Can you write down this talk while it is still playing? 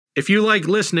If you like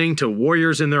listening to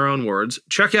Warriors in Their Own Words,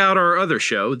 check out our other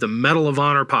show, the Medal of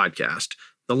Honor podcast.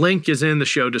 The link is in the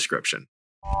show description.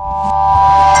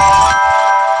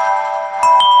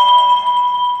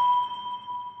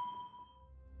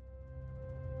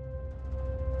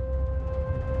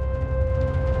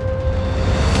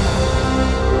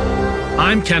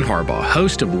 I'm Ken Harbaugh,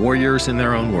 host of Warriors in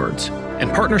Their Own Words. In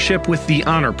partnership with the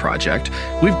Honor Project,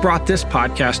 we've brought this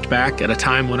podcast back at a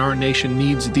time when our nation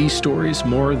needs these stories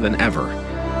more than ever.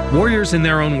 Warriors in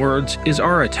Their Own Words is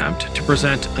our attempt to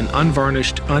present an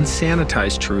unvarnished,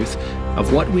 unsanitized truth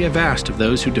of what we have asked of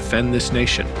those who defend this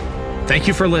nation. Thank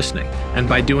you for listening, and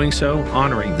by doing so,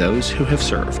 honoring those who have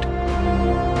served.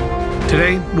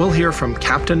 Today, we'll hear from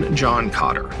Captain John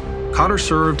Cotter. Cotter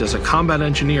served as a combat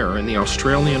engineer in the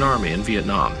Australian Army in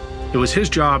Vietnam. It was his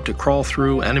job to crawl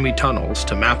through enemy tunnels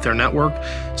to map their network,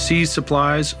 seize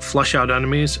supplies, flush out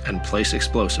enemies, and place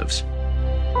explosives.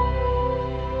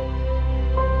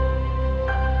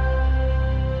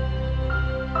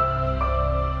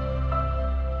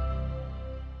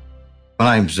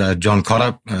 My name's John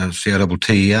Cotter, CAPT.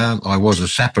 I was a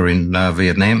sapper in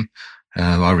Vietnam.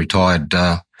 I retired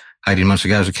 18 months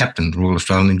ago as a captain, Royal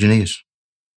Australian Engineers.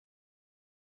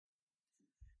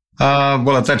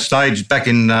 Well, at that stage, back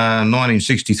in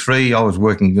 1963, I was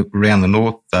working around the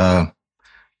north,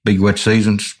 big wet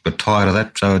seasons, got tired of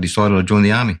that, so I decided to join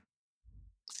the Army.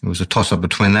 It was a toss-up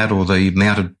between that or the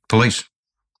mounted police.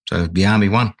 So the Army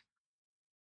won.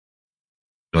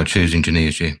 I choose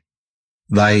engineers, yeah.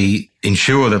 They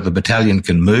ensure that the battalion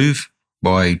can move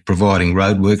by providing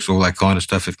roadworks, all that kind of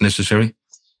stuff if necessary.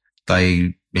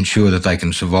 They ensure that they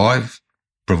can survive,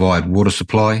 provide water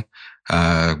supply,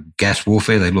 gas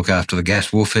warfare. They look after the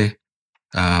gas warfare.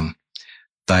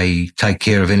 They take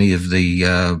care of any of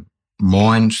the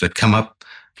mines that come up,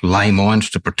 lay mines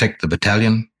to protect the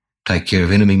battalion, take care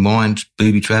of enemy mines,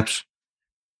 booby traps,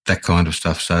 that kind of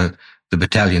stuff. So the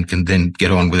battalion can then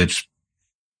get on with its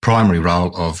primary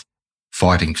role of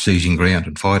fighting, seizing ground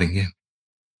and fighting, yeah.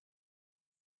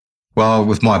 Well,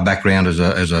 with my background as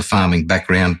a farming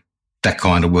background, that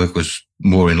kind of work was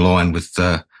more in line with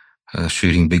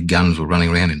shooting big guns or running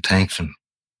around in tanks, and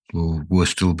we're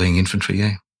still being infantry,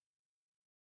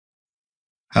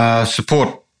 yeah.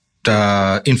 Support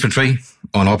infantry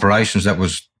on operations, that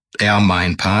was our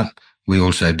main part. We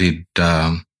also did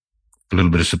a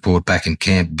little bit of support back in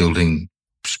camp, building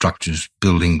structures,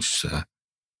 buildings,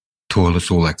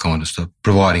 toilets, all that kind of stuff,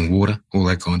 providing water, all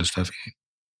that kind of stuff, yeah.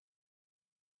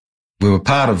 We were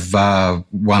part of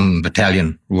one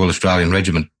battalion, Royal Australian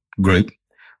Regiment group,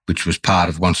 which was part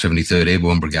of 173rd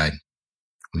Airborne Brigade.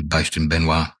 We were based in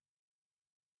Benoit.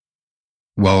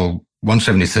 Well,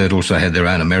 173rd also had their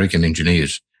own American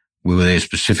engineers. We were there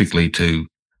specifically to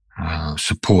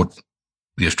support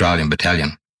the Australian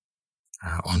battalion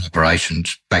on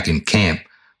operations. Back in camp,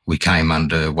 we came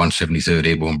under 173rd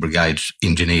Airborne Brigade's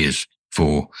engineers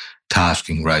for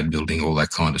tasking, road building, all that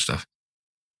kind of stuff.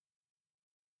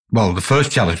 Well, the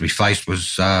first challenge we faced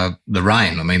was the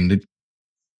rain. I mean,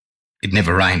 it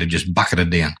never rained, it just bucketed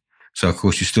down. So, of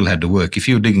course, you still had to work. If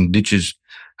you were digging ditches,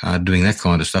 doing that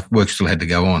kind of stuff, work still had to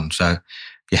go on. So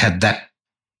you had that.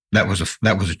 That was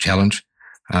a challenge.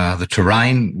 The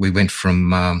terrain, we went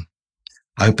from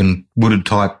open wooded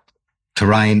type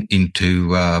terrain into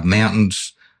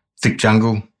mountains, thick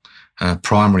jungle,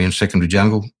 primary and secondary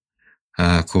jungle.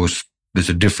 Of course, there's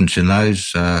a difference in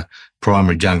those.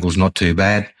 Primary jungle's not too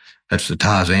bad. That's the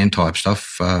Tarzan type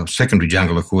stuff. Secondary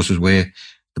jungle, of course, is where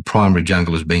the primary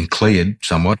jungle has been cleared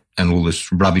somewhat and all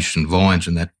this rubbish and vines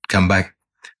and that come back.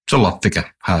 It's a lot thicker,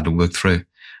 hard to work through.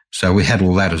 So we had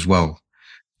all that as well.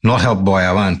 Not helped by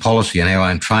our own policy and our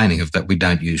own training of that we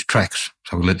don't use tracks.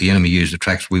 So we let the enemy use the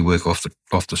tracks, we work off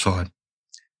the side.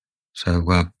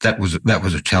 So that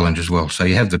was a challenge as well. So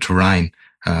you have the terrain,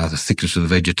 the thickness of the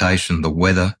vegetation, the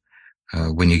weather.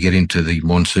 When you get into the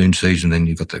monsoon season, then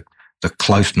you've got the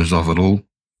closeness of it all.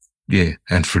 Yeah,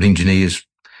 and for engineers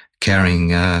carrying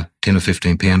 10 or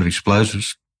 15 pound of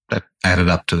explosives, that added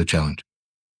up to the challenge.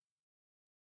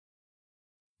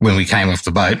 When we came off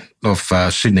the boat off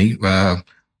Sydney, well,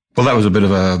 that was a bit of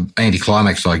a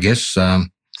anticlimax, I guess.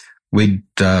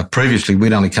 Previously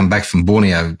we'd only come back from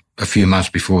Borneo a few months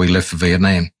before we left for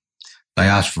Vietnam. They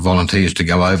asked for volunteers to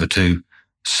go over to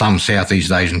some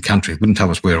Southeast Asian country. Wouldn't tell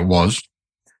us where it was.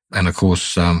 And of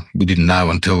course, we didn't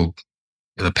know until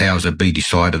the powers that be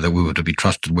decided that we were to be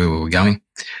trusted where we were going.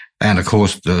 And of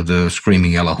course, the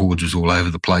screaming yellow hordes was all over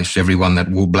the place. Everyone that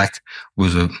wore black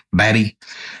was a baddie.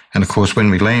 And of course, when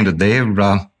we landed there,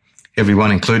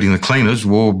 everyone, including the cleaners,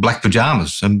 wore black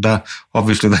pajamas. And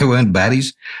obviously they weren't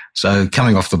baddies. So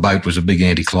coming off the boat was a big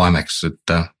anticlimax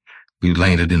that We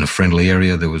landed in a friendly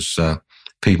area. There was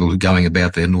people going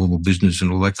about their normal business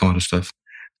and all that kind of stuff.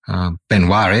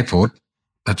 Benoit Airport,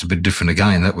 that's a bit different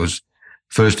again. That was,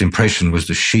 first impression was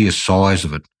the sheer size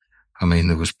of it. I mean,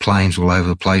 there was planes all over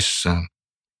the place.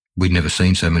 We'd never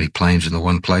seen so many planes in the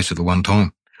one place at the one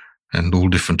time, and all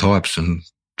different types. And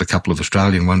a couple of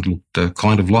Australian ones looked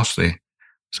kind of lost there.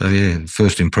 So yeah,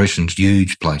 first impressions,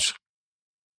 huge place.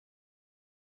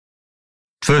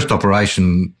 First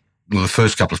operation, well, the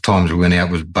first couple of times we went out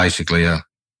was basically a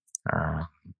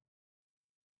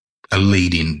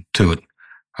lead-in to it.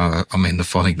 I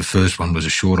think the first one was a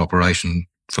short operation,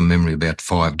 from memory, about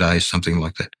 5 days, something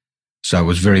like that. So it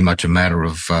was very much a matter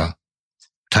of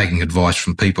taking advice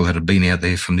from people that had been out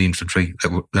there from the infantry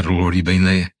that had already been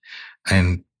there,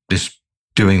 and just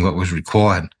doing what was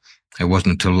required. It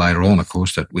wasn't until later on, of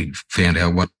course, that we found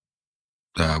out what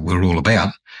we're all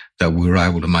about, that we were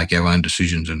able to make our own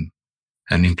decisions and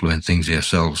implement things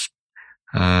ourselves.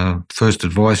 First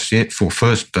advice, for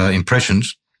first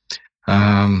impressions,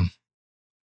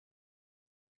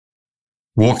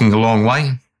 walking a long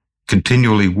way,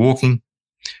 continually walking,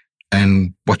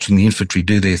 and watching the infantry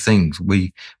do their things.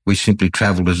 We simply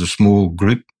travelled as a small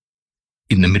group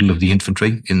in the middle of the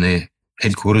infantry, in their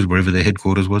headquarters, wherever their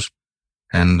headquarters was,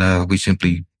 and we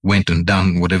simply went and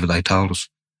done whatever they told us.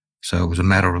 So it was a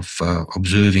matter of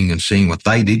observing and seeing what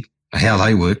they did, how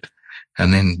they worked,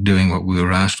 and then doing what we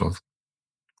were asked of.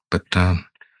 But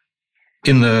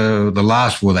in the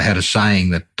last war, they had a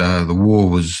saying that the war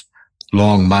was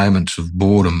long moments of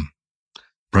boredom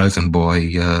broken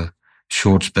by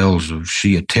short spells of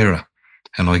sheer terror.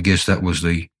 And I guess that was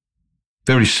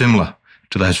very similar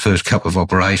to those first couple of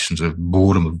operations, of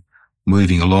boredom of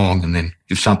moving along. And then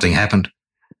if something happened,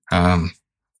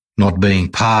 not being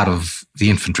part of the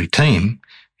infantry team,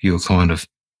 you were kind of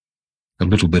a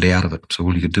little bit out of it. So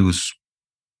all you could do is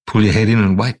pull your head in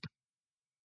and wait.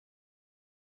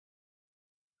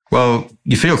 Well,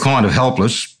 you feel kind of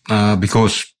helpless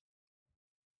because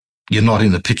you're not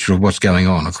in the picture of what's going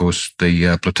on. Of course,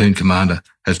 the platoon commander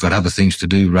has got other things to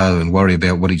do rather than worry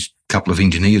about what his couple of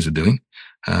engineers are doing.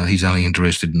 He's only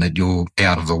interested in that you're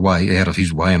out of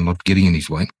his way and not getting in his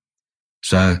way.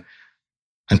 So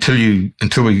until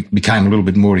we became a little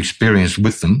bit more experienced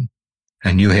with them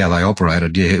and knew how they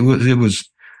operated, it was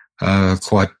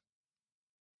quite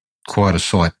a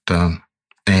sight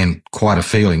and quite a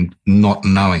feeling not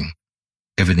knowing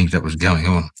everything that was going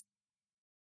on.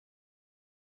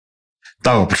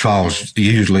 They were patrols,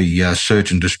 usually search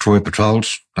and destroy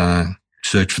patrols,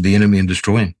 search for the enemy and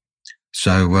destroy him.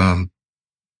 So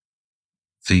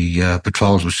the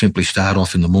patrols would simply start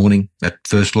off in the morning at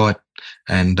first light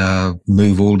and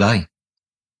move all day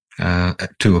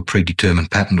to a predetermined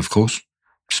pattern, of course,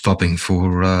 stopping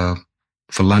for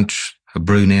lunch, a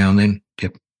brew now and then.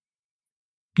 Yep.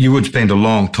 You would spend a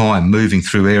long time moving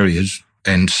through areas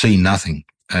and see nothing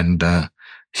and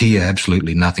hear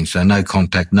absolutely nothing. So no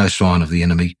contact, no sign of the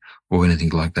enemy or anything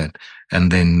like that.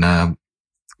 And then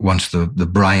once the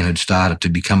brain had started to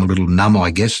become a little numb,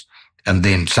 I guess, and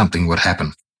then something would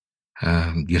happen.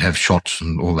 You'd have shots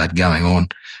and all that going on.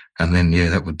 And then,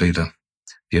 that would be the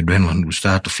adrenaline would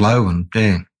start to flow and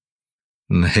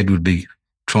the head would be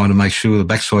trying to make sure the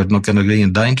backside's not going to be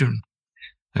in danger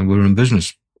and we're in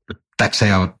business. But that's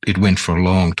how it went for a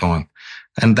long time.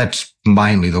 And that's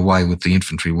mainly the way with the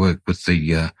infantry work, with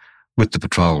the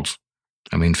patrols.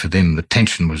 I mean, for them, the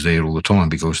tension was there all the time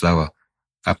because they were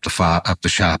up the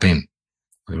sharp end,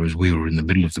 whereas we were in the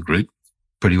middle of the group,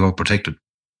 pretty well protected.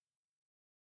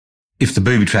 If the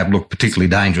booby trap looked particularly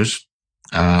dangerous,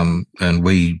 and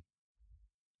we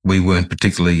weren't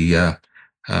particularly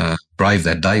brave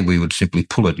that day, we would simply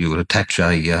pull it. You would attach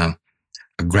a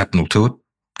grapnel to it,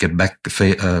 get back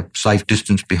a safe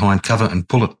distance behind cover and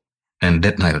pull it and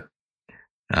detonate it.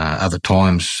 Other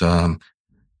times,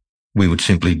 we would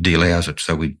simply delouse it.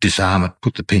 So we'd disarm it,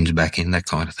 put the pins back in, that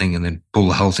kind of thing, and then pull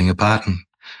the whole thing apart and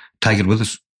take it with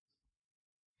us.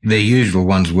 Their usual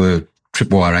ones were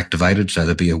tripwire activated, so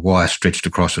there'd be a wire stretched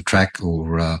across a track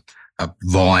or a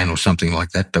vine or something like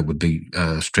that would be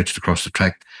stretched across the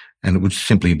track, and it would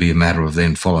simply be a matter of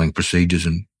then following procedures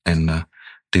and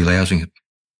delousing it.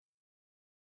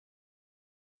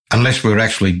 Unless we were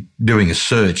actually doing a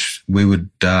search, we would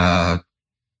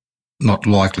not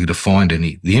likely to find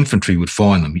any. The infantry would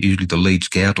find them, usually the lead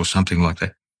scout or something like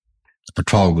that. The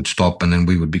patrol would stop and then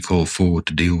we would be called forward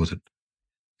to deal with it.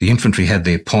 The infantry had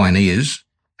their pioneers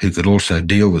who could also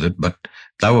deal with it, but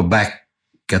they were back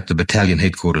at the battalion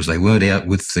headquarters. They weren't out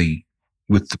with the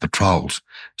patrols.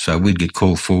 So we'd get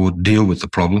called forward, deal with the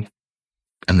problem,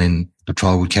 and then the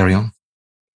patrol would carry on.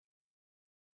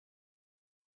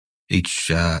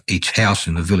 each house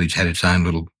in the village had its own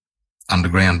little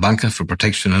underground bunker for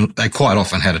protection, and they quite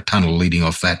often had a tunnel leading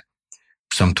off that,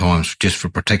 sometimes just for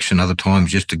protection, other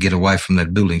times just to get away from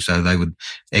that building, so they would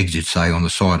exit, say, on the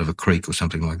side of a creek or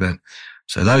something like that.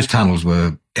 So those tunnels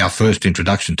were our first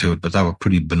introduction to it, but they were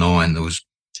pretty benign. There was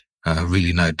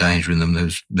really no danger in them.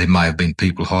 There may have been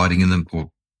people hiding in them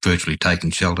or virtually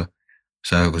taking shelter.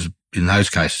 So it was, in those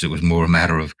cases, it was more a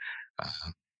matter of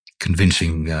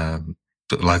convincing the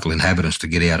local inhabitants to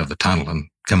get out of the tunnel and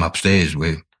come upstairs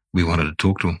where we wanted to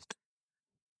talk to them.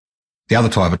 The other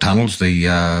type of tunnels,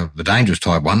 the dangerous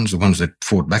type ones, the ones that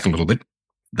fought back a little bit,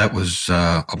 that was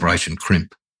Operation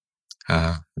Crimp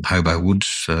in Hobo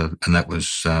Woods, and that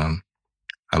was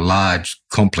a large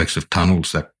complex of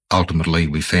tunnels that ultimately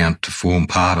we found to form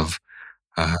part of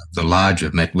the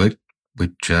larger network,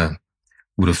 which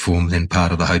would have formed then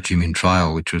part of the Ho Chi Minh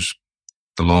Trail, which was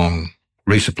the long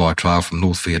resupply trail from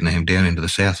North Vietnam down into the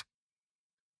south.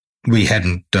 We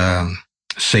hadn't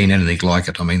seen anything like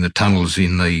it. I mean, the tunnels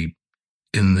in the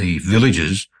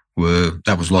villages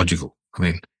that was logical. I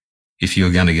mean, if you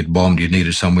were going to get bombed, you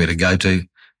needed somewhere to go to.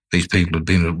 These people had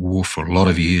been at war for a lot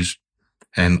of years.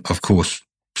 And of course,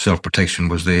 self-protection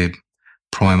was their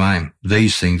prime aim.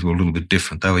 These things were a little bit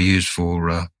different. They were used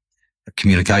for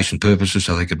communication purposes,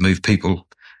 so they could move people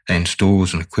and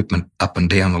stores and equipment up and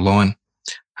down the line,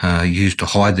 used to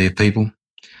hide their people,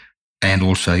 and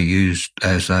also used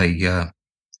as a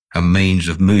means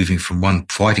of moving from one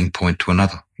fighting point to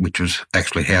another, which was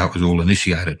actually how it was all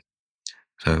initiated.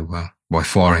 So by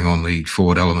firing on the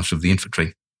forward elements of the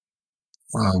infantry.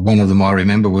 One of them I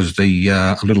remember was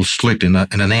a little slit in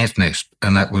an ant nest,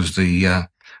 and that was the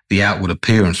outward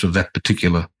appearance of that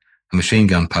particular machine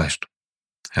gun post.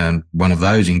 And one of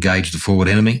those engaged the forward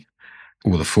enemy,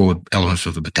 or the forward elements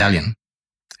of the battalion.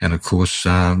 And of course,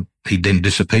 he then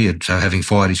disappeared. So having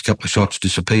fired his couple of shots,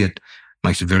 disappeared.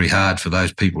 Makes it very hard for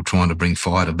those people trying to bring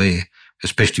fire to bear,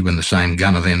 especially when the same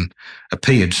gunner then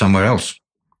appeared somewhere else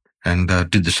and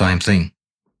did the same thing.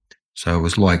 So it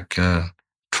was like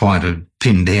trying to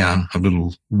pin down a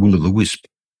little will-o'-the-wisp.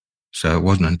 So it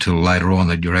wasn't until later on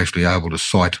that you're actually able to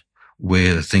sight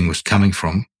where the thing was coming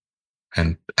from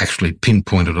and actually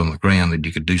pinpoint it on the ground that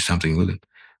you could do something with it.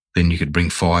 Then you could bring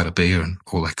fire to bear and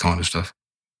all that kind of stuff.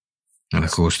 And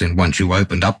of course, then once you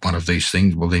opened up one of these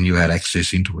things, well, then you had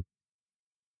access into it.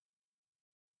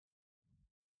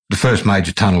 The first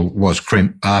major tunnel was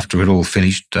Crimp. After it all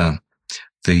finished,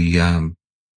 the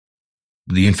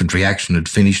infantry action had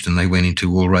finished and they went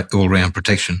into all-round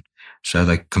protection. So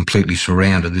they completely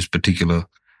surrounded this particular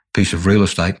piece of real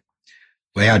estate.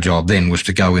 Our job then was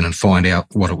to go in and find out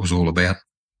what it was all about.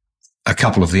 A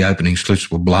couple of the opening slits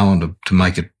were blown to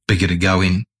make it bigger to go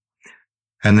in.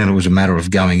 And then it was a matter of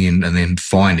going in and then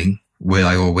finding where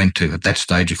they all went to. At that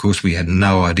stage, of course, we had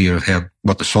no idea of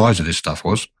what the size of this stuff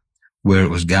was, where it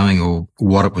was going or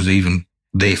what it was even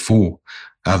there for,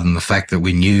 other than the fact that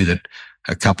we knew that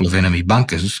a couple of enemy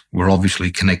bunkers were obviously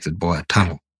connected by a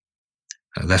tunnel.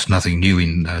 That's nothing new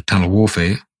in tunnel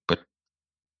warfare, but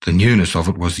the newness of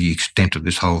it was the extent of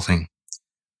this whole thing.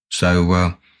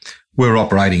 So we're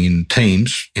operating in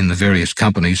teams in the various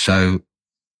companies, so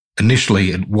initially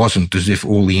it wasn't as if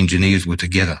all the engineers were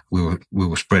together. We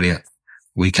were spread out.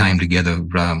 We came together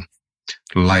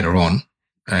later on,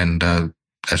 and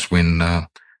that's when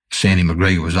Sandy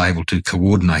McGregor was able to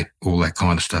coordinate all that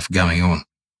kind of stuff going on.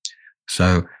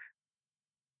 So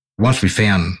once we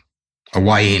found a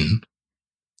way in,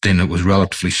 then it was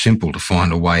relatively simple to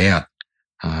find a way out.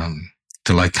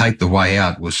 To locate the way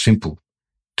out was simple.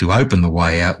 To open the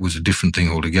way out was a different thing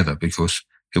altogether, because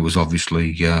it was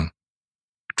obviously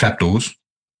trapdoors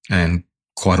and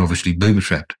quite obviously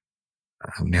booby-trapped.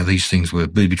 Now, these things were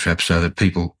booby-trapped so that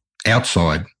people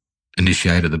outside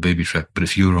initiated the booby-trap, but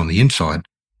if you were on the inside,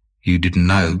 you didn't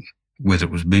know whether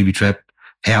it was booby-trapped,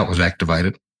 how it was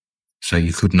activated, so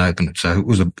you couldn't open it. So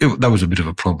that was a bit of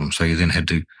a problem. So you then had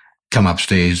to come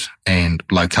upstairs and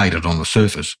locate it on the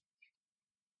surface,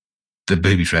 the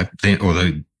booby trap, or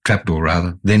the trapdoor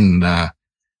rather, then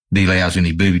delouse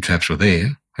any booby traps were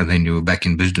there, and then you were back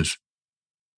in business.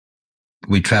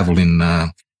 We travelled in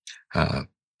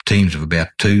teams of about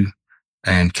 2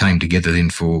 and came together then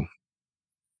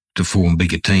to form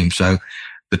bigger teams. So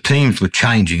the teams were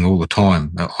changing all the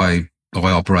time. I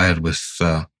operated with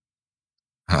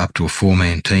up to a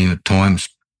 4-man team at times.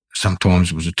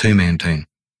 Sometimes it was a 2-man team.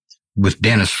 With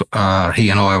Dennis, he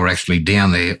and I were actually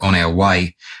down there on our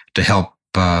way to help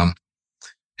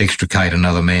extricate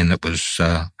another man that was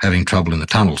having trouble in the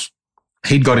tunnels.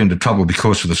 He'd got into trouble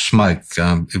because of the smoke.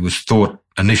 It was thought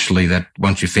initially that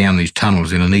once you found these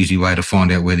tunnels, then an easy way to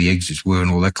find out where the exits were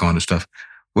and all that kind of stuff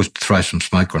was to throw some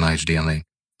smoke grenades down there.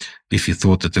 If you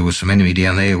thought that there was some enemy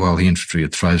down there, well, the infantry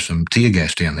would throw some tear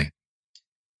gas down there,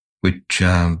 which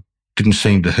didn't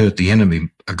seem to hurt the enemy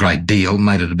a great deal,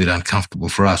 made it a bit uncomfortable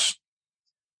for us.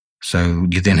 So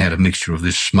you then had a mixture of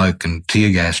this smoke and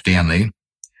tear gas down there.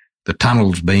 The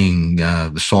tunnels being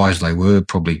the size they were,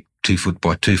 probably 2 foot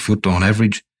by 2 foot on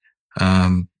average,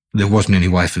 there wasn't any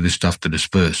way for this stuff to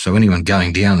disperse. So anyone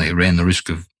going down there ran the risk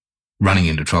of running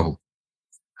into trouble,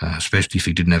 especially if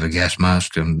he didn't have a gas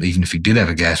mask. And even if he did have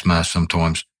a gas mask,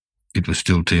 sometimes it was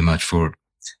still too much for it.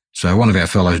 So one of our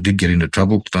fellows did get into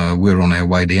trouble. We were on our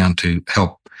way down to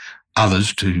help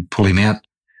others to pull him out.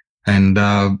 And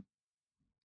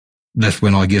that's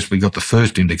when I guess we got the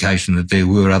first indication that there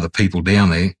were other people down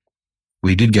there.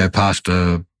 We did go past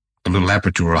a little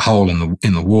aperture or a hole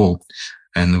in the wall,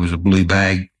 and there was a blue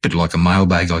bag, a bit like a mail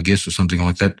bag, I guess, or something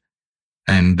like that.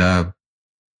 And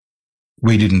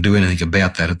we didn't do anything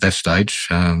about that at that stage.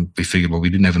 We figured, well, we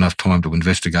didn't have enough time to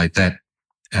investigate that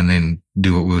and then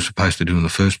do what we were supposed to do in the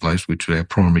first place, which our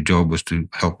primary job was to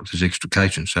help with his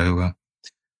extrication. So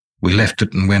we left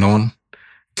it and went on,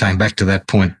 came back to that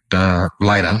point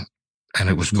later, and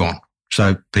it was gone.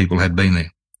 So people had been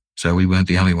there. So we weren't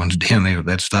the only ones down there at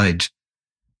that stage.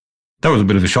 That was a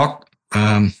bit of a shock.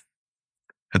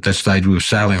 At that stage, we were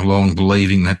sailing along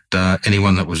believing that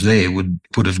anyone that was there would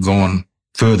have gone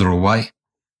further away,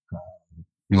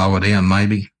 lower down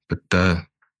maybe. But,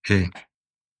 yeah,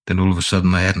 then all of a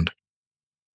sudden they hadn't.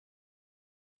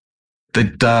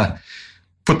 They'd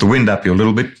put the wind up you a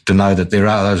little bit to know that there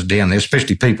are those down there,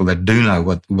 especially people that do know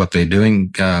what they're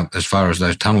doing as far as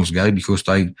those tunnels go, because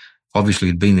they obviously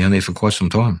had been down there for quite some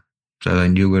time. So they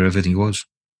knew where everything was.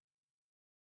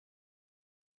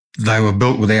 They were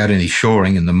built without any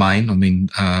shoring in the main. I mean,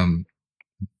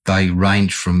 they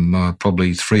range from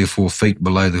probably 3 or 4 feet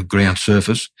below the ground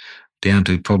surface down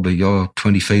to probably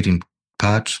 20 feet in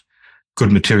parts.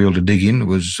 Good material to dig in. It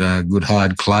was good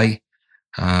hard clay.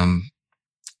 So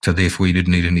therefore you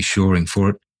didn't need any shoring for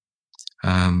it.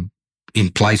 In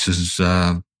places,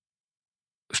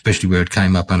 especially where it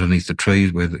came up underneath the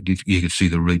trees, where you could see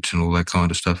the roots and all that kind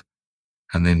of stuff.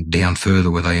 And then down further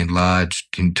where they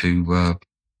enlarged into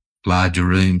larger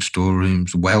rooms,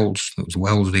 storerooms, wells. There was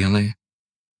wells down there.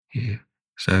 Yeah.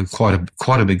 So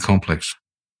quite a big complex.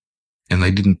 And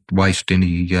they didn't waste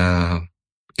any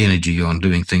energy on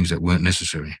doing things that weren't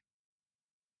necessary.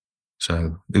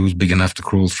 So it was big enough to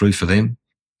crawl through for them.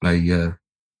 They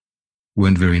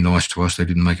weren't very nice to us. They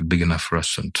didn't make it big enough for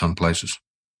us in some places.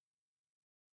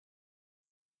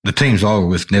 The teams I was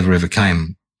with never ever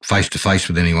came face to face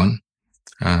with anyone.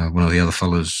 One of the other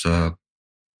fellas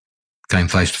came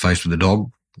face to face with a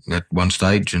dog at one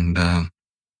stage and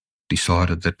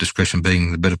decided that discretion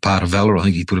being the better part of valour, I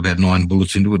think he put about 9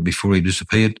 bullets into it before he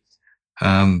disappeared.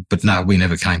 But no, we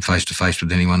never came face to face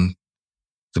with anyone.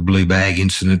 The blue bag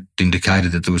incident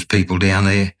indicated that there was people down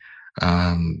there.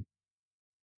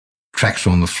 Tracks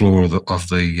on the floor of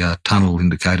the tunnel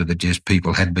indicated that yes,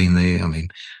 people had been there. I mean,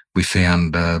 we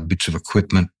found bits of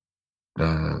equipment,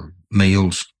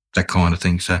 meals, that kind of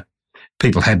thing. So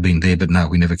people had been there, but no,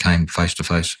 we never came face to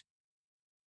face.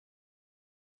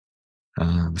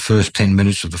 The first 10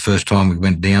 minutes of the first time we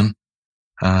went down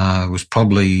was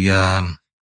probably, I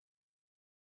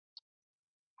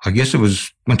guess it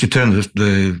was once you turn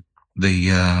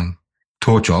the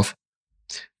torch off,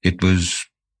 it was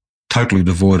totally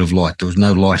devoid of light. There was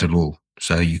no light at all.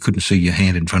 So you couldn't see your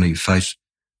hand in front of your face.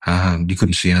 You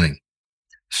couldn't see anything.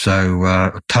 So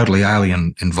a totally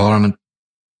alien environment.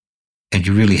 And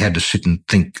you really had to sit and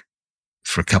think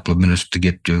for a couple of minutes to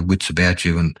get your wits about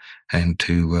you and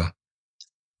to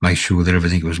make sure that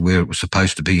everything was where it was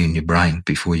supposed to be in your brain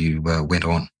before you went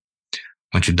on.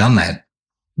 Once you'd done that,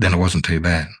 then it wasn't too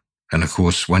bad. And of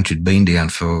course, once you'd been down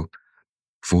for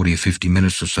 40 or 50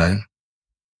 minutes or so,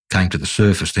 came to the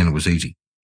surface, then it was easy.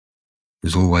 It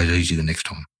was always easy the next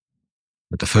time.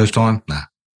 But the first time, nah,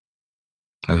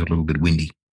 that was a little bit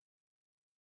windy.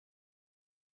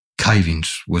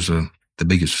 Cave-ins was the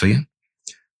biggest fear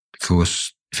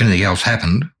because if anything else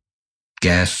happened,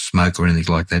 gas, smoke or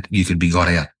anything like that, you could be got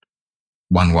out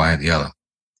one way or the other.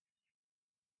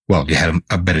 Well, you had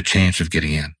a better chance of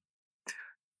getting out.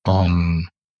 On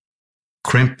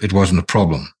Crimp, it wasn't a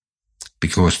problem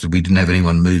because we didn't have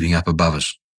anyone moving up above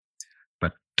us.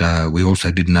 But we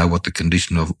also didn't know what the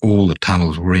condition of all the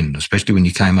tunnels were in, especially when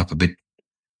you came up a bit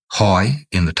high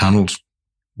in the tunnels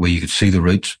where you could see the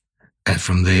roots. And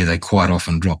from there, they quite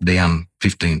often drop down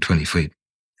 15, 20 feet.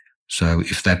 So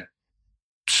if that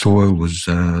soil was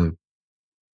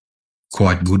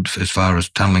quite good as far as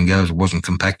tunnelling goes, it wasn't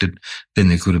compacted, then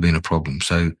there could have been a problem.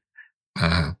 So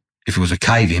if it was a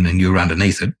cave-in and you were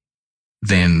underneath it,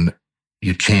 then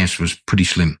your chance was pretty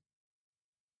slim.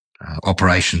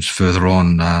 Operations further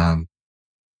on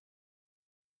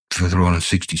in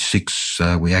 66,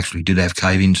 we actually did have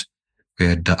cave-ins. We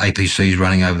had APCs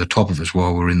running over the top of us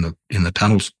while we were in the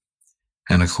tunnels.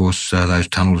 And of course, those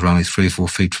tunnels were only 3 or 4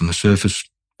 feet from the surface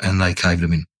and they caved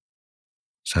them in.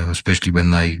 So especially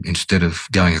when they, instead of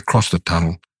going across the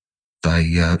tunnel, they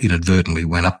inadvertently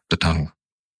went up the tunnel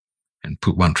and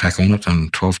put one track on it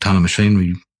and 12-tonne of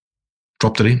machinery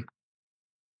dropped it in.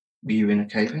 Were you in a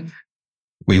cave-in?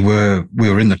 We were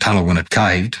in the tunnel when it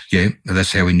caved, yeah.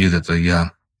 That's how we knew that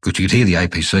because you could hear the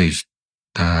APCs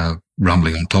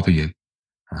rumbling on top of you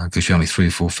because you're only 3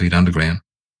 or 4 feet underground.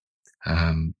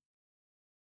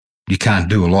 You can't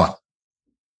do a lot.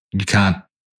 You can't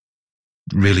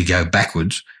really go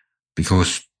backwards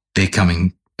because they're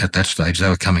coming, at that stage, they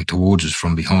were coming towards us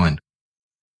from behind.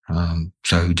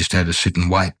 So we just had to sit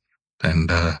and wait and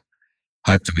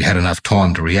hope that we had enough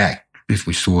time to react if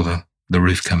we saw the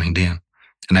roof coming down.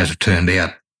 And as it turned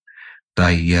out,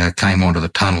 they came onto the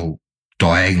tunnel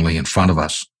diagonally in front of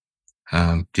us,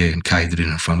 and caved it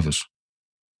in front of us.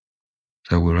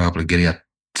 So we were able to get out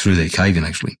through their cave-in,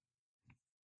 actually.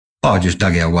 I just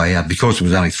dug our way out. Because it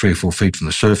was only 3 or 4 feet from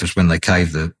the surface when they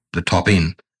caved the top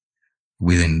in,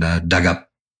 we then dug up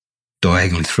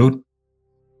diagonally through it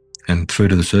and through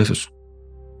to the surface.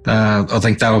 I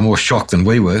think they were more shocked than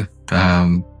we were.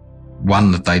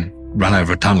 One, that they'd run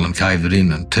over a tunnel and caved it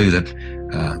in, and two,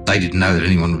 that they didn't know that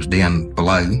anyone was down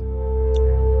below.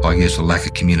 I guess a lack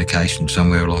of communication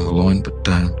somewhere along the line, but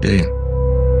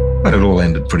But it all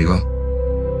ended pretty well.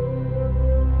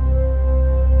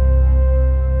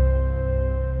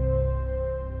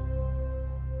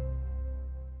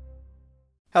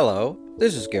 Hello,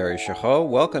 this is Gary Chahot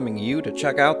welcoming you to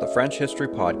check out the French History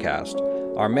Podcast.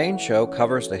 Our main show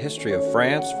covers the history of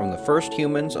France from the first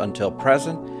humans until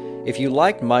present. If you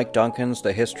liked Mike Duncan's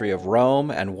The History of Rome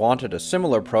and wanted a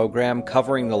similar program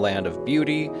covering the land of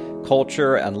beauty,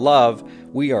 culture, and love,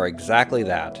 we are exactly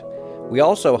that. We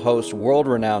also host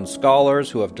world-renowned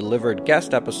scholars who have delivered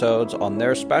guest episodes on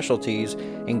their specialties,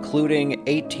 including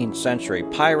 18th century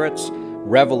pirates,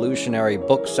 revolutionary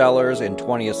booksellers in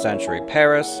 20th century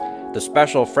Paris, the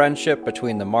special friendship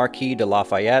between the Marquis de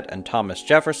Lafayette and Thomas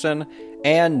Jefferson,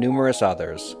 and numerous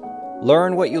others.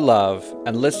 Learn what you love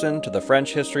and listen to the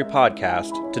French History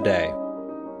Podcast today.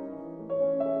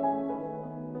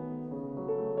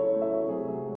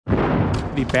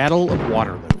 The Battle of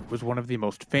Waterloo was one of the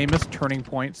most famous turning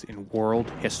points in world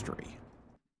history.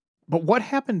 But what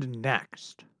happened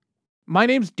next? My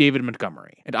name's David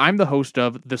Montgomery, and I'm the host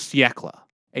of The Siècle,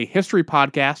 a history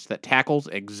podcast that tackles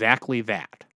exactly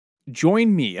that.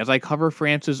 Join me as I cover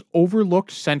France's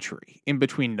overlooked century in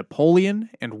between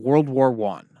Napoleon and World War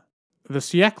I. The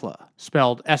Siècle,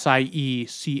 spelled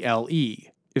S-I-E-C-L-E,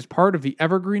 is part of the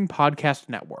Evergreen Podcast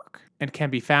Network and can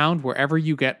be found wherever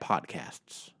you get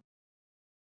podcasts.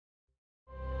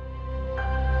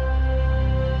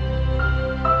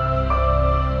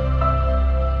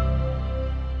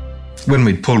 When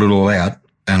we'd pulled it all out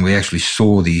and we actually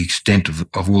saw the extent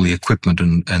of all the equipment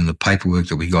and the paperwork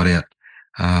that we got out,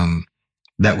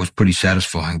 that was pretty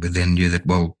satisfying. But then knew that,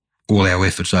 well, all our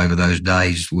efforts over those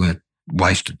days weren't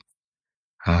wasted.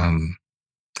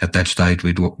 At that stage,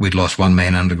 we'd lost one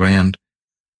man underground.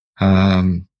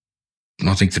 I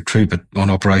think the troop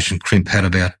on Operation Crimp had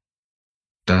about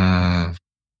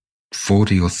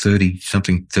 40 or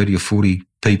 40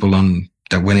 people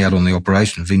that went out on the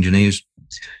operation of engineers.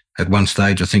 At one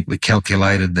stage, I think we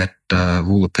calculated that of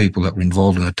all the people that were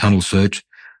involved in the tunnel search,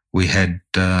 we had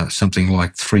something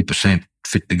like 3%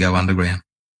 fit to go underground.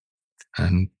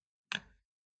 And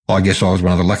I guess I was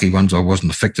one of the lucky ones. I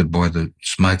wasn't affected by the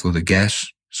smoke or the gas,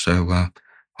 so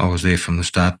I was there from the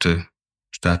start to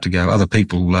go. Other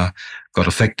people got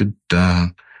affected.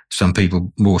 Some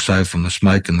people more so from the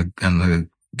smoke and the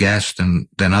gas than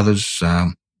others.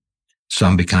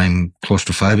 Some became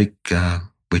claustrophobic,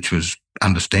 which was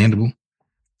understandable.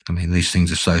 I mean, these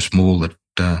things are so small that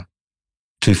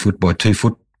 2 foot by 2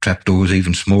 foot trapdoors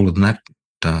even smaller than that.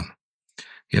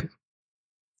 Yep.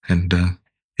 And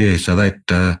so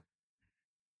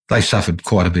they suffered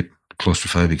quite a bit,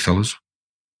 claustrophobic fellas.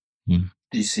 Do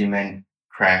you see men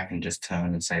crack and just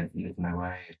turn and say, there's no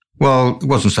way? Well, it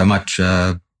wasn't so much,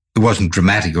 it wasn't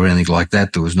dramatic or anything like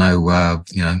that. There was no,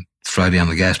 throw down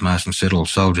the gas mask and settle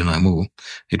soldier no more.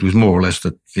 It was more or less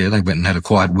that, they went and had a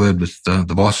quiet word with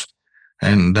the boss,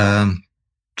 and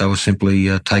they were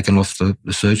simply taken off the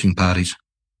searching parties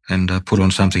and put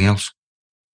on something else.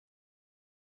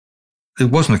 It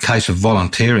wasn't a case of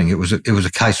volunteering. It was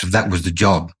a case of that was the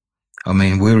job. I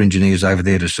mean, we're engineers over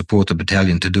there to support the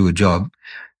battalion to do a job.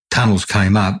 Tunnels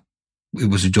came up. It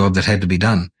was a job that had to be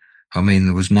done. I mean,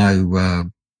 there was no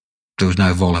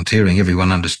volunteering.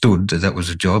 Everyone understood that was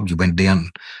a job. You went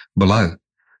down below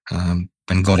and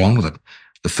got on with it.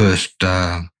 The first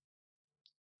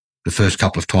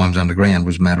couple of times underground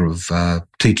was a matter of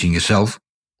teaching yourself.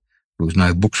 There was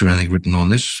no books or anything written on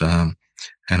this, and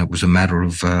it was a matter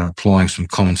of applying some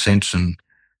common sense and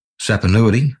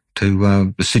sappernuity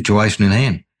to the situation in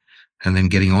hand, and then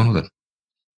getting on with it.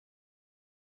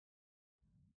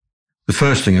 The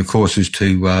first thing, of course, is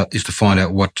to find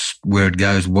out where it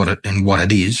goes, what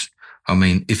it is. I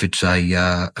mean, if it's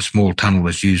a small tunnel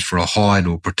that's used for a hide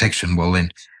or protection, well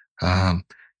then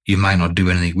you may not do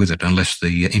anything with it unless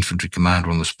the infantry commander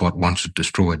on the spot wants it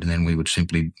destroyed, and then we would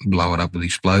simply blow it up with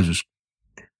explosives.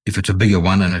 If it's a bigger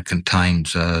one and it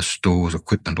contains stores,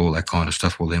 equipment, all that kind of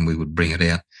stuff, well then we would bring it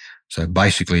out. So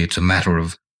basically, it's a matter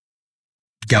of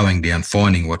going down,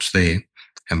 finding what's there,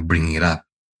 and bringing it up.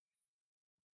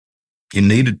 You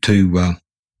needed to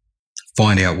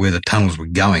find out where the tunnels were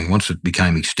going once it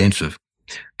became extensive,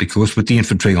 because with the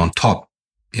infantry on top,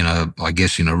 I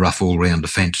guess in a rough all-round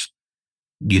defence,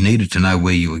 you needed to know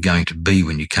where you were going to be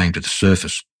when you came to the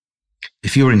surface.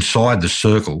 If you were inside the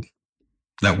circle,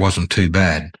 that wasn't too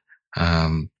bad.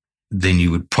 Then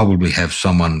you would probably have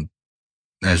someone,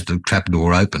 as the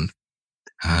trapdoor opened,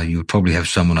 you would probably have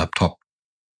someone up top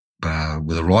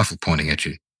with a rifle pointing at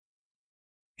you.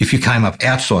 If you came up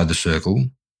outside the circle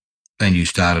and you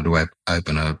started to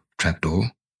open a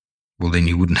trapdoor, well, then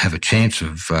you wouldn't have a chance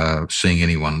of seeing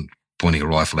anyone pointing a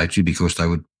rifle at you, because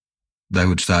they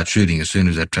would start shooting as soon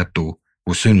as that trapdoor,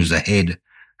 or as soon as the head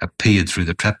appeared through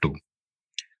the trapdoor.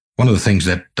 One of the things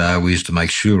that we used to make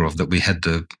sure of, that we had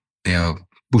our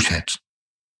bush hats,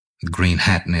 the green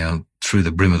hat. Now, through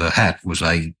the brim of the hat was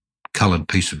a coloured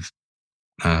piece of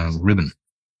ribbon.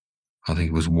 I think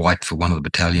it was white for one of the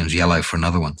battalions, yellow for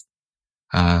another one.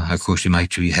 Of course, you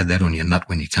made sure you had that on your nut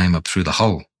when you came up through the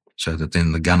hole, so that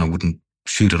then the gunner wouldn't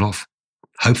shoot it off,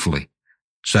 hopefully.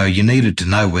 So you needed to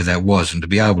know where that was, and to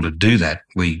be able to do that,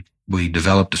 we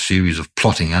developed a series of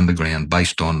plotting underground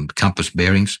based on compass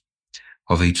bearings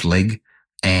of each leg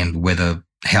and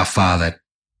how far that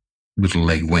little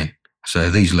leg went. So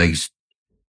these legs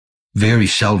very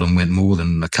seldom went more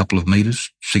than a couple of metres,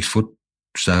 6 foot.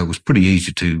 So it was pretty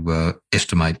easy to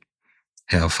estimate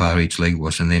how far each leg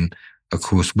was. And then, of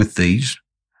course, with these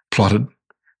plotted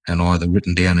and either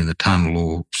written down in the tunnel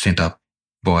or sent up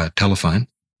via telephone,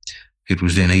 it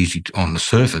was then easy on the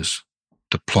surface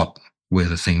to plot where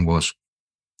the thing was.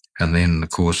 And then, of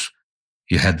course,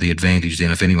 you had the advantage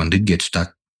then, if anyone did get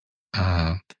stuck,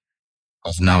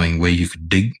 of knowing where you could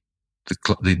dig,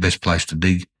 the best place to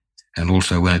dig. And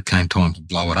also when it came time to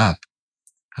blow it up,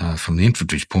 from the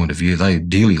infantry's point of view, they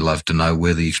dearly loved to know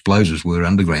where the explosives were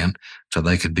underground, so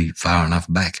they could be far enough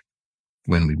back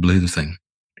when we blew the thing.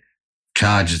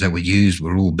 Charges that were used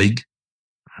were all big.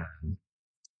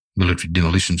 Military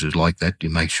demolitions is like that. You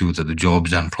make sure that the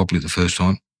job's done properly the first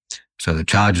time. So the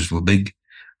charges were big.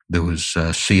 There was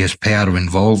CS powder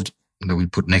involved that we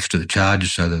put next to the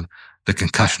charges, so the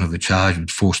concussion of the charge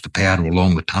would force the powder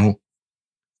along the tunnel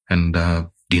and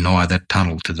deny that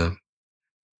tunnel to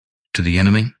the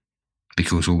enemy,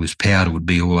 because all this powder would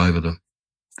be all over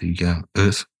the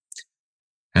earth.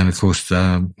 And of course,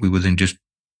 we would then just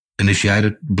initiate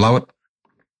it, blow it,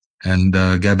 and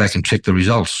go back and check the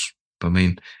results. I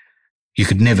mean, you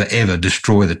could never ever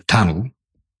destroy the tunnel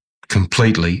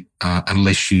completely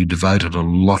unless you devoted a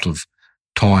lot of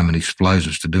time and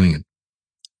explosives to doing it.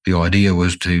 The idea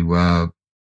was to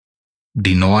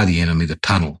deny the enemy the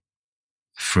tunnel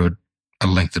for a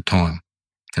length of time.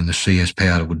 And the CS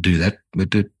powder would do that,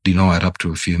 but it deny it up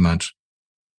to a few months.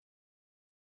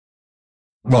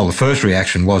 Well, the first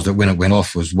reaction was that when it went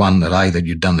off was one, that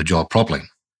you'd done the job properly.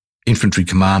 Infantry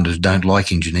commanders don't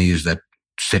like engineers that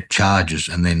set charges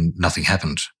and then nothing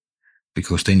happens,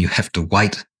 because then you have to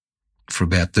wait for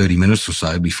about 30 minutes or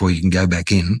so before you can go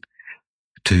back in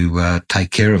to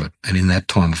take care of it. And in that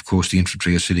time, of course, the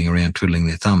infantry are sitting around twiddling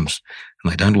their thumbs,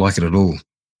 and they don't like it at all.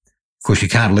 Of course, you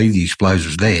can't leave the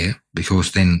explosives there,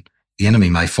 because then the enemy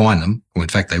may find them, or in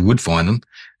fact they would find them,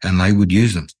 and they would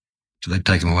use them. So they'd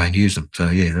take them away and use them.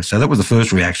 So so that was the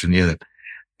first reaction, that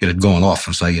it had gone off,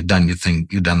 and so you'd done your thing,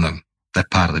 you'd done that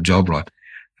part of the job right.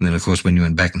 And then, of course, when you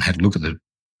went back and had a look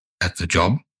at the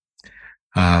job,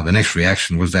 the next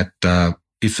reaction was that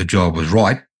if the job was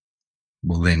right,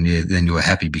 well, then you were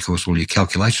happy, because all your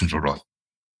calculations were right.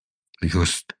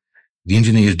 Because the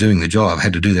engineers doing the job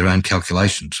had to do their own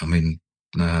calculations. I mean,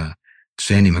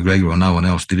 Sandy McGregor or no one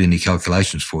else did any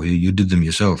calculations for you. You did them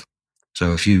yourself.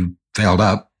 So if you fouled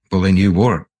up, well, then you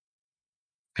wore it.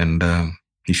 And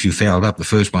if you fouled up, the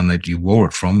first one that you wore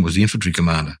it from was the infantry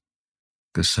commander,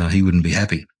 because he wouldn't be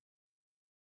happy.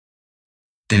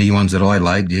 Any ones that I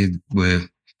laid were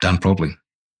done properly,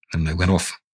 and they went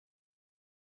off.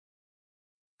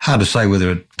 Hard to say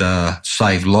whether it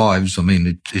saved lives. I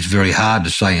mean, it's very hard to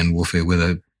say in warfare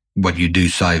whether what you do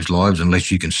saves lives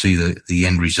unless you can see the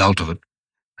end result of it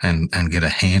and get a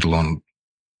handle on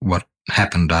what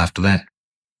happened after that.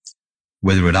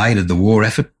 Whether it aided the war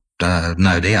effort,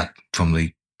 no doubt, from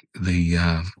the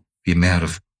amount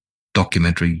of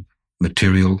documentary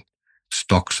material,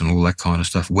 stocks and all that kind of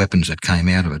stuff, weapons that came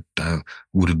out of it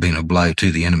would have been a blow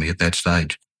to the enemy at that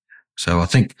stage. So I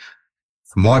think,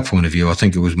 from my point of view, I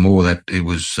think it was more that it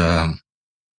was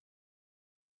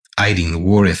aiding the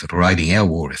war effort or aiding our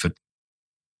war effort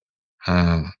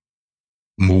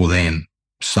more than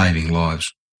saving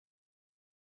lives.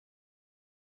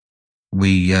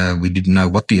 We didn't know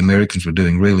what the Americans were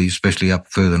doing really, especially up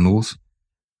further north,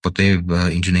 what their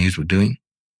engineers were doing.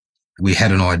 We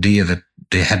had an idea that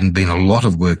there hadn't been a lot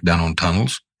of work done on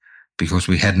tunnels because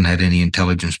we hadn't had any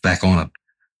intelligence back on it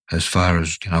as far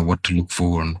as, what to look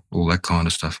for and all that kind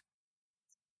of stuff.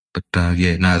 But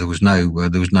there was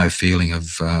no feeling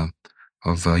of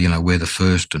we're the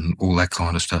first and all that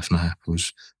kind of stuff. No,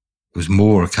 it was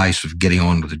more a case of getting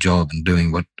on with the job and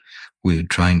doing what we had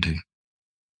trained to.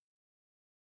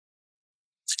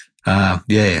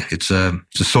 It's a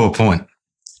sore point.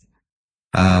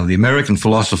 The American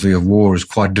philosophy of war is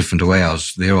quite different to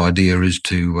ours. Their idea is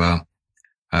to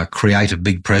create a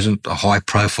big presence, a high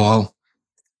profile,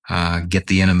 get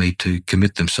the enemy to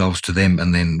commit themselves to them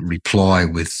and then reply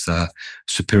with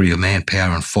superior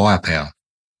manpower and firepower.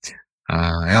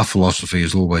 Our philosophy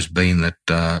has always been that,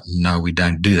 no, we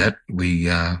don't do that.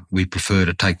 We prefer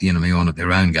to take the enemy on at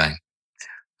their own game.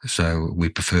 So we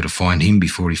prefer to find him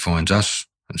before he finds us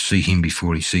and see him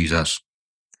before he sees us.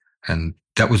 And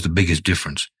that was the biggest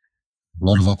difference. A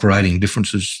lot of operating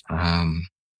differences. The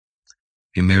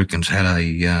Americans had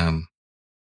a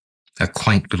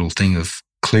quaint little thing of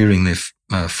clearing their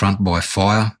front by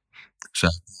fire. So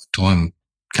time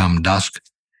come dusk,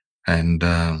 and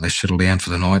they settled down for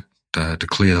the night to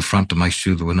clear the front to make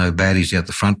sure there were no baddies out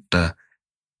the front.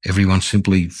 Everyone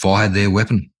simply fired their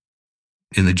weapon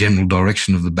in the general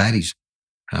direction of the baddies,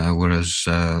 whereas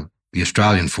the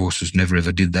Australian forces never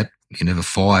ever did that. You never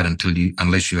fired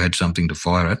unless you had something to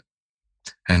fire at.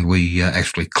 And we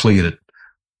actually cleared it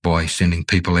by sending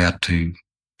people out to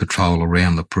patrol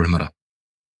around the perimeter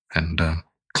and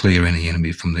clear any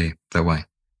enemy from there that way.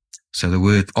 So there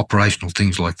were operational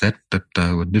things like that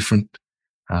were different.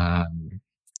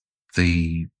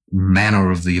 The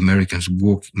manner of the Americans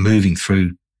moving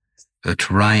through the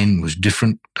terrain was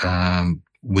different.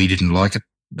 We didn't like it.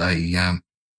 They,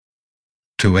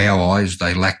 to our eyes,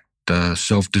 they lacked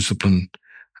self-discipline.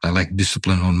 They lacked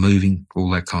discipline on moving, all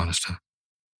that kind of stuff.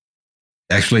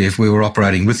 Actually, if we were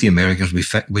operating with the Americans,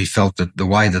 we felt that the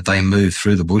way that they moved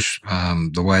through the bush,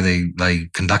 the way they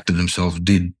conducted themselves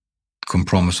did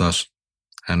compromise us,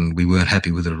 and we weren't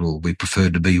happy with it at all. We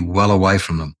preferred to be well away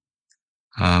from them.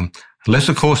 Unless,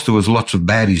 of course, there was lots of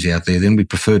baddies out there, then we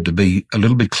preferred to be a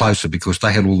little bit closer because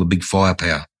they had all the big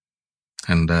firepower.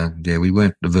 And, we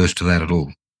weren't averse to that at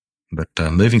all. But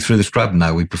moving through the scrub,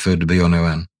 no, we preferred to be on our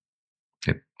own.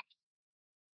 Yep.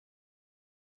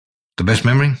 The best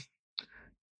memory?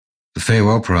 The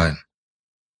farewell parade.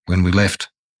 When we left,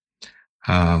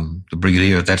 the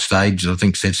brigadier at that stage, I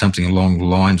think, said something along the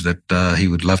lines that he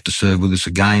would love to serve with us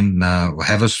again, or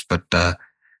have us, but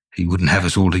he wouldn't have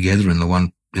us all together in the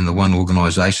one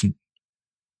organisation.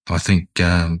 I think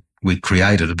we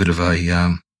created a bit of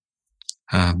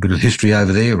history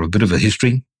over there, or a bit of a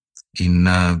history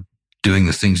in doing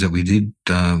the things that we did,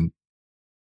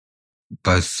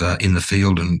 both in the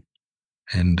field and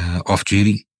off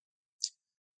duty.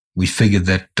 We figured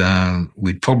that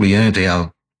we'd probably earned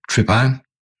our trip home,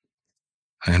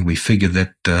 and we figured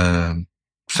that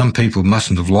some people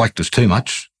mustn't have liked us too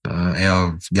much.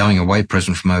 Our going away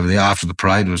present from over there after the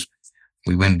parade was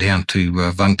we went down to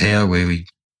Vung Tau, where we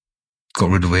got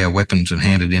rid of our weapons and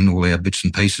handed in all our bits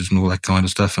and pieces and all that kind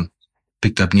of stuff and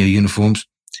picked up new uniforms.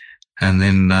 And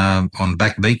then on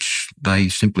Back Beach, they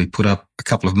simply put up a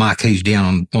couple of marquees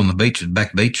down on the beach at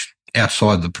Back Beach,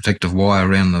 outside the protective wire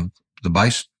around the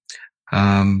base.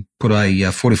 Put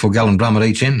a 44-gallon drum at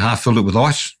each end, half filled it with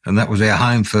ice, and that was our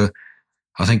home for,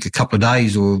 I think, a couple of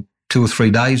days or 2 or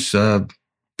 3 days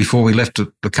before we left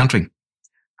the country.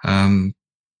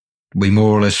 We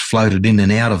more or less floated in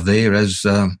and out of there as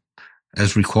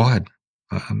required.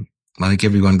 I think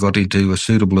everyone got into a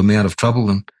suitable amount of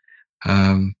trouble,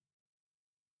 and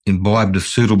imbibed a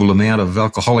suitable amount of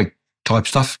alcoholic type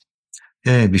stuff,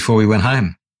 before we went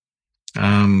home.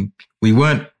 We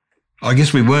weren't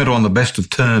on the best of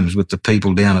terms with the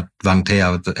people down at Vung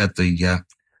Tau at the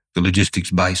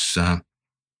logistics base.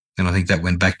 And I think that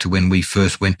went back to when we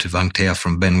first went to Vung Tau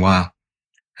from Benoit,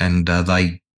 and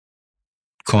they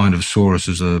kind of saw us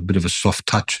as a bit of a soft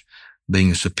touch.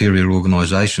 Being a superior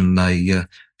organisation, they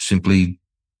simply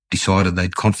decided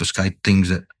they'd confiscate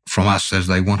things from us as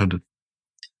they wanted it.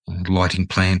 Lighting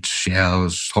plants,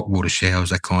 showers, hot water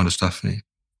showers, that kind of stuff. Yeah.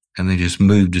 And they just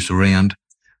moved us around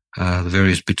the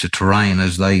various bits of terrain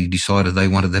as they decided they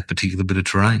wanted that particular bit of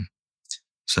terrain.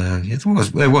 So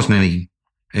there wasn't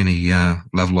any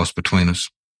love lost between us.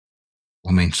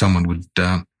 I mean, someone would,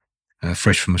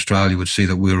 fresh from Australia, would see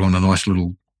that we were on a nice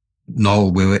little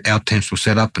knoll where our tents were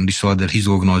set up and decide that his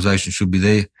organisation should be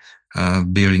there.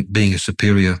 Being a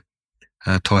superior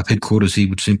type headquarters, he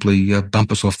would simply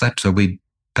bump us off that. So we'd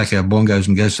pack our bongos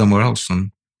and go somewhere else.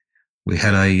 And we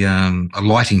had a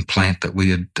lighting plant that we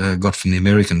had got from the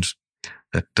Americans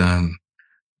that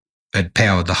had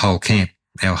powered the whole camp,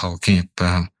 our whole camp.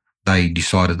 They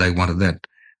decided they wanted that.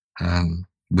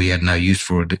 We had no use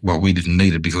for it. Well, we didn't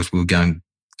need it because we were going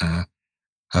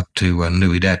up to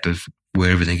Nui Dat,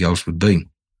 where everything else would be.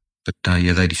 But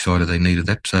they decided they needed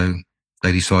that, so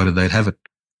they decided they'd have it.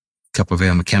 A couple of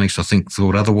our mechanics, I think,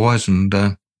 thought otherwise, and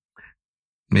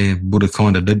Buddha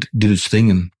kind of did its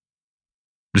thing and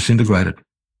disintegrated.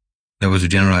 That was a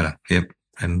generator, yep.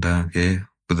 And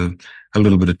with a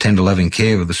little bit of tender loving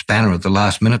care with a spanner at the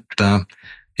last minute,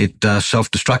 it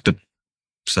self-destructed.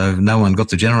 So no one got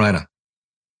the generator.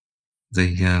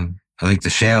 I think the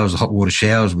showers, the hot water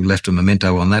showers, we left a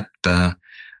memento on that.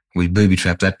 We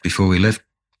booby-trapped that before we left.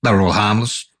 They were all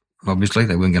harmless, obviously.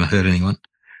 They weren't going to hurt anyone.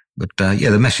 But,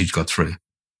 the message got through.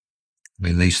 I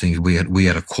mean, these things we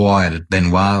had acquired at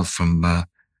Benoit from,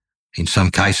 in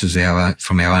some cases,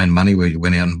 from our own money. We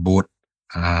went out and bought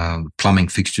plumbing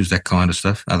fixtures, that kind of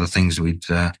stuff. Other things we'd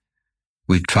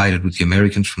traded with the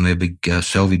Americans from their big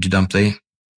salvage dump there.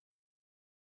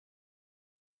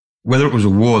 Whether it was a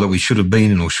war that we should have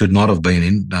been in or should not have been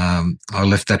in, I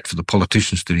left that for the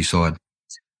politicians to decide.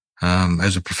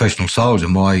 As a professional soldier,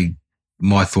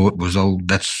 my thought was,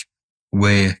 that's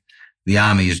where the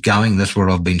army is going. That's where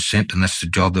I've been sent, and that's the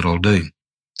job that I'll do.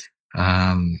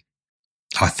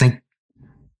 I think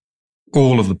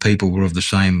all of the people were of the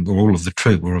same, or all of the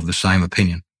troop were of the same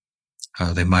opinion.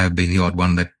 There may have been the odd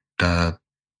one that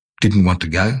didn't want to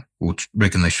go or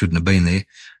reckon they shouldn't have been there.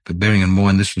 But bearing in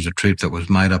mind, this was a troop that was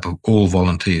made up of all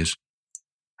volunteers.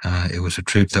 It was a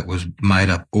troop that was made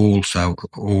up all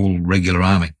regular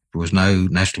army. There was no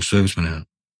national servicemen in it.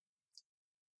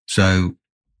 So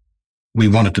we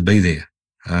wanted to be there.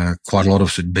 Quite a lot of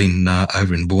us had been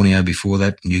over in Borneo before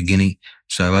that, New Guinea.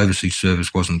 So overseas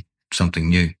service wasn't something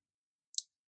new.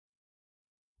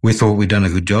 We thought we'd done a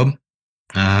good job.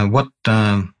 What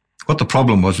the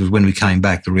problem was when we came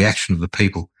back, the reaction of the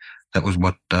people, that was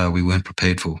what we weren't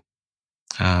prepared for.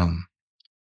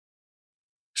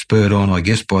 Spurred on, I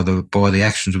guess, by the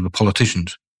actions of the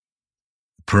politicians.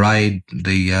 Parade,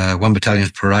 the 1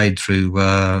 Battalion's parade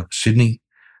through Sydney,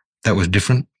 that was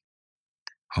different.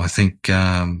 I think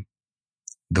the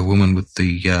woman with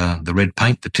the red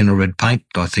paint, the tin of red paint,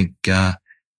 I think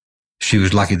she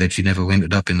was lucky that she never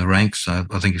ended up in the ranks. I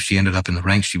think if she ended up in the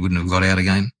ranks, she wouldn't have got out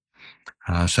again.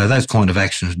 So those kind of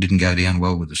actions didn't go down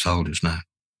well with the soldiers, no.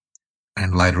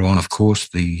 And later on, of course,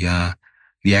 the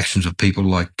actions of people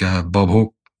like Bob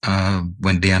Hawke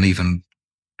went down even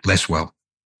less well.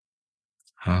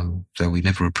 So we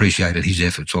never appreciated his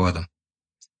efforts either.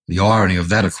 The irony of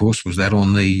that, of course, was that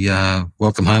on the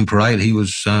Welcome Home Parade, he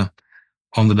was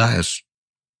on the dais.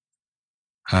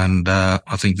 And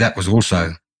I think that was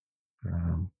also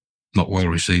not well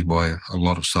received by a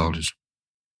lot of soldiers.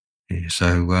 Yeah,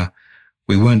 so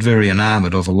we weren't very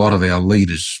enamoured of a lot of our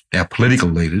leaders, our political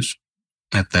leaders,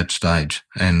 at that stage,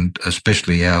 and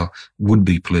especially our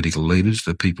would-be political leaders,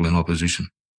 the people in opposition.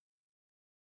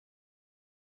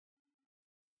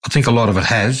 I think a lot of it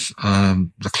has.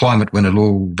 The climate, when it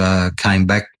all came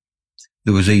back,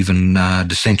 there was even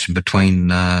dissension between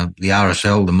the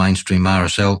RSL, the mainstream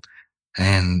RSL,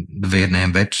 and the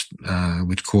Vietnam vets,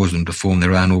 which caused them to form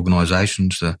their own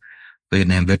organisations, the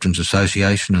Vietnam Veterans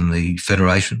Association and the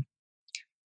Federation.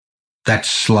 That's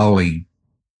slowly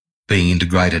being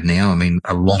integrated now. I mean,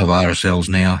 a lot of RSLs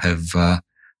now have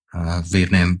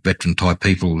Vietnam veteran type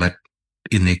people that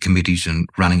in their committees and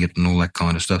running it and all that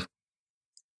kind of stuff.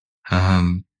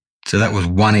 So that was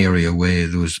one area where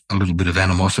there was a little bit of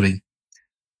animosity.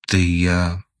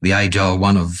 The age-old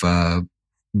one of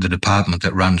the department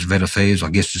that runs vet affairs, I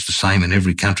guess it's the same in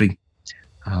every country.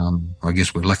 I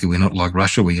guess we're lucky we're not like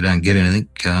Russia where you don't get anything.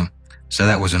 So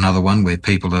that was another one where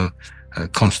people are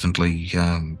constantly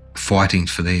fighting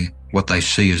for what they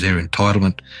see as their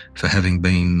entitlement for having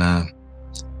been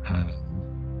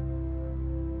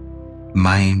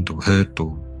maimed or hurt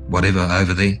or whatever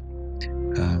over there.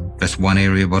 That's one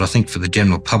area, but I think for the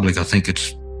general public, I think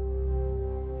it's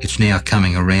now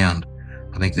coming around.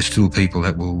 I think there's still people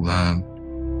that will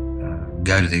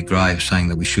go to their graves saying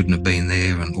that we shouldn't have been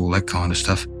there and all that kind of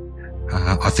stuff.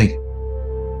 I think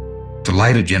the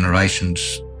later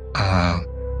generations are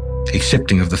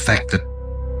accepting of the fact that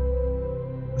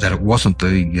it wasn't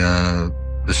the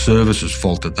service's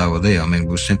fault that they were there. I mean, we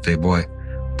were sent there by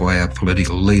our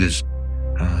political leaders.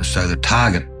 So the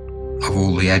target of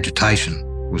all the agitation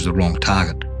was the wrong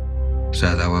target.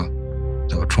 So they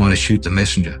were trying to shoot the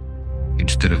messenger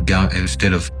instead of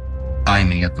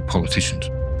aiming at the politicians,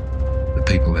 the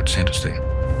people that sent us there.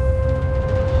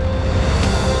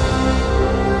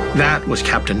 That was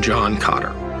Captain John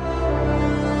Cotter.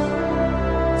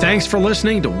 Thanks for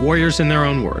listening to Warriors in Their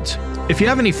Own Words. If you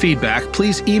have any feedback,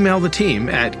 please email the team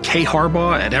at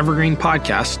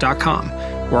kharbaugh@evergreenpodcasts.com.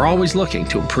 We're always looking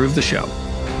to improve the show.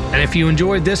 And if you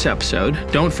enjoyed this episode,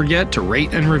 don't forget to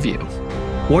rate and review.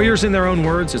 Warriors in Their Own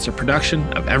Words is a production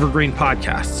of Evergreen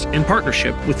Podcasts in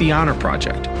partnership with the Honor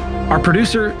Project. Our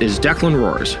producer is Declan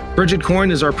Roars. Bridget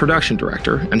Coyne is our production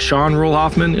director, and Sean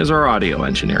Rule-Hoffman is our audio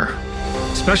engineer.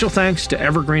 Special thanks to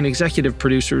Evergreen executive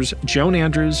producers Joan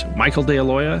Andrews, Michael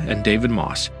DeAloia, and David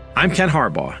Moss. I'm Ken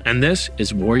Harbaugh, and this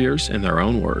is Warriors in Their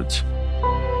Own Words.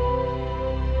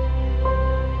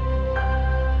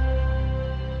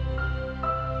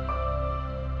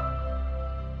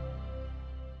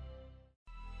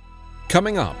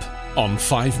 Coming up on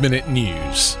 5 Minute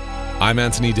News, I'm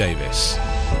Anthony Davis.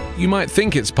 You might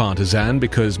think it's partisan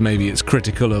because maybe it's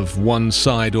critical of one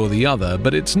side or the other,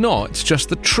 but it's not. It's just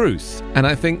the truth. And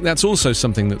I think that's also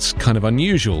something that's kind of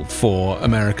unusual for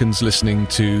Americans listening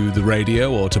to the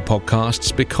radio or to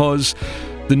podcasts, because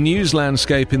the news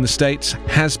landscape in the States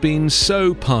has been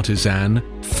so partisan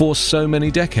for so many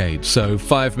decades. So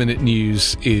 5 Minute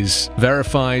News is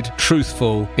verified,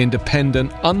 truthful,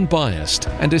 independent, unbiased,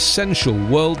 and essential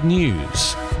world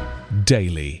news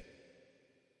daily.